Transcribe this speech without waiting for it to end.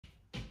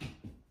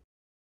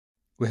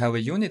We have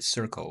a unit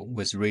circle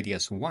with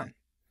radius 1.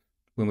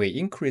 When we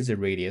increase the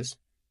radius,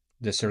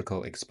 the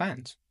circle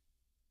expands.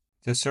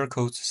 The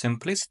circle's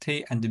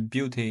simplicity and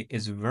beauty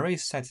is very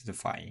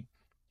satisfying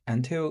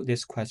until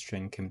this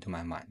question came to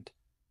my mind.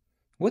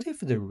 What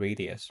if the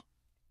radius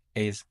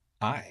is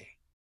I?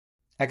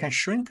 I can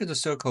shrink the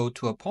circle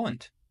to a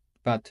point,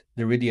 but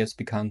the radius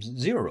becomes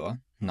 0,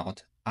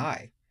 not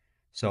I.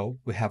 So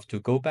we have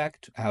to go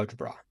back to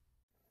algebra.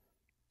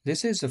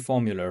 This is the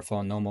formula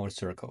for a normal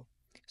circle.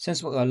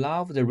 Since we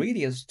allow the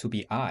radius to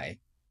be I,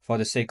 for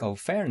the sake of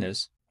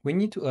fairness, we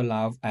need to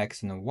allow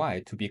x and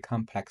y to be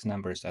complex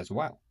numbers as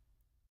well.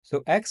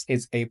 So x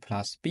is a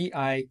plus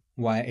bi,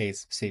 y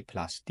is c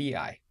plus di.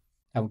 I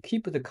will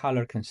keep the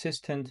color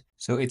consistent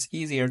so it's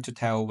easier to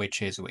tell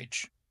which is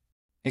which.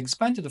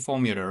 Expand the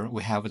formula,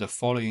 we have the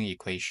following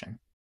equation.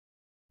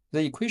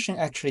 The equation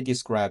actually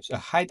describes a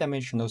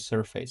high-dimensional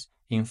surface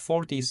in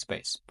 4D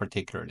space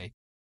particularly.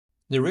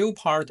 The real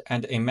part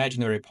and the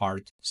imaginary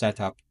part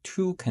set up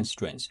two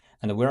constraints,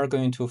 and we are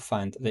going to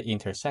find the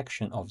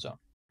intersection of them.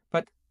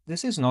 But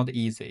this is not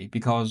easy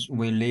because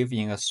we live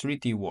in a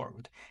 3D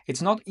world.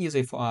 It's not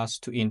easy for us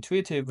to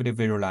intuitively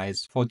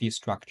visualize 4D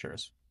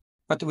structures.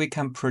 But we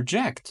can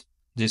project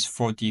this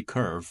 4D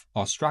curve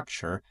or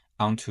structure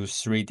onto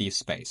 3D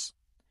space.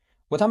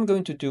 What I'm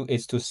going to do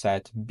is to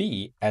set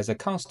b as a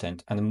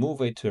constant and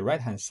move it to the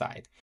right-hand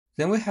side.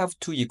 Then we have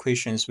two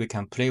equations we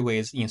can play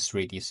with in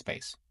 3D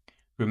space.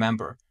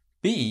 Remember,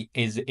 b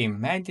is the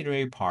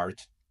imaginary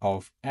part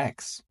of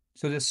x.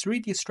 So the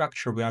 3D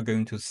structure we are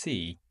going to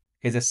see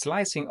is a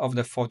slicing of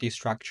the 4D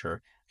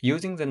structure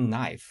using the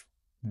knife.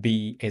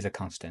 B is a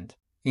constant.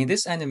 In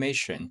this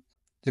animation,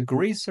 the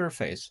gray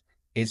surface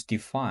is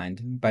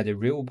defined by the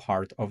real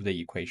part of the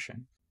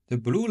equation. The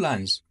blue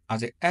lines are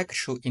the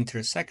actual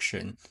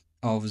intersection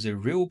of the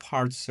real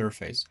part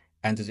surface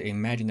and the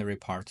imaginary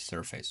part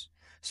surface.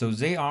 So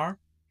they are,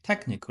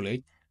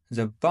 technically,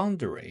 the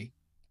boundary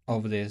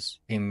of this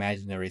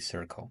imaginary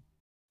circle.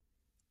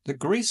 The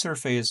gray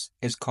surface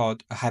is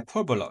called a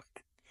hyperboloid.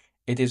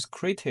 It is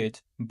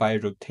created by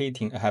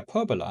rotating a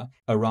hyperbola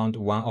around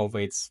one of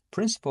its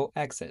principal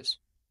axes.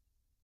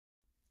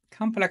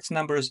 Complex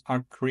numbers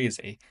are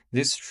crazy.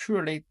 This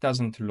surely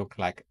doesn't look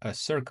like a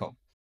circle.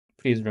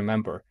 Please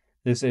remember,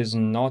 this is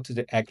not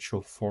the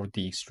actual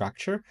 4D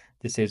structure.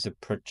 This is a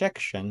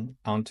projection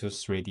onto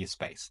 3D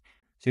space.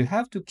 So you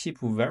have to keep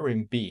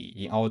varying b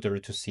in order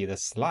to see the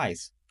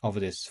slice of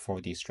this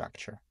 4D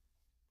structure.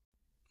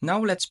 Now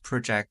let's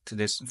project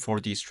this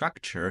 4D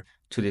structure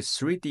to the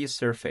 3D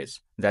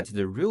surface that's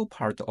the real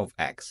part of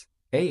x.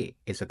 A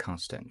is a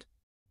constant.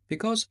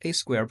 Because a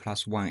squared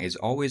plus 1 is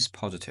always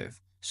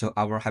positive, so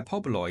our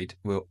hyperboloid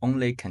will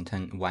only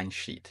contain one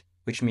sheet,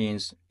 which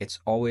means it's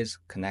always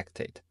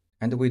connected.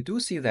 And we do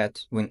see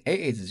that when a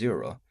is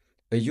 0,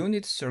 a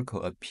unit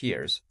circle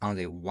appears on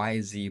the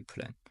yz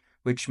plane,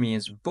 which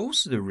means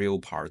both the real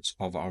parts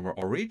of our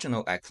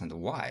original x and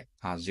y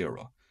are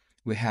 0.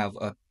 We have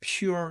a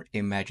pure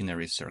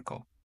imaginary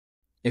circle.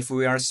 If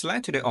we are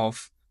slightly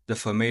off, the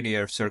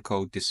familiar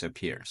circle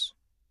disappears.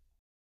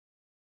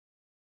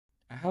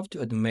 I have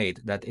to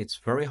admit that it's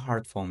very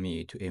hard for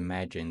me to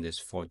imagine this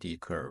 4D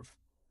curve,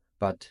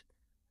 but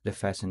the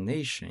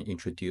fascination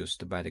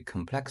introduced by the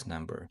complex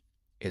number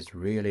is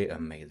really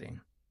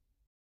amazing.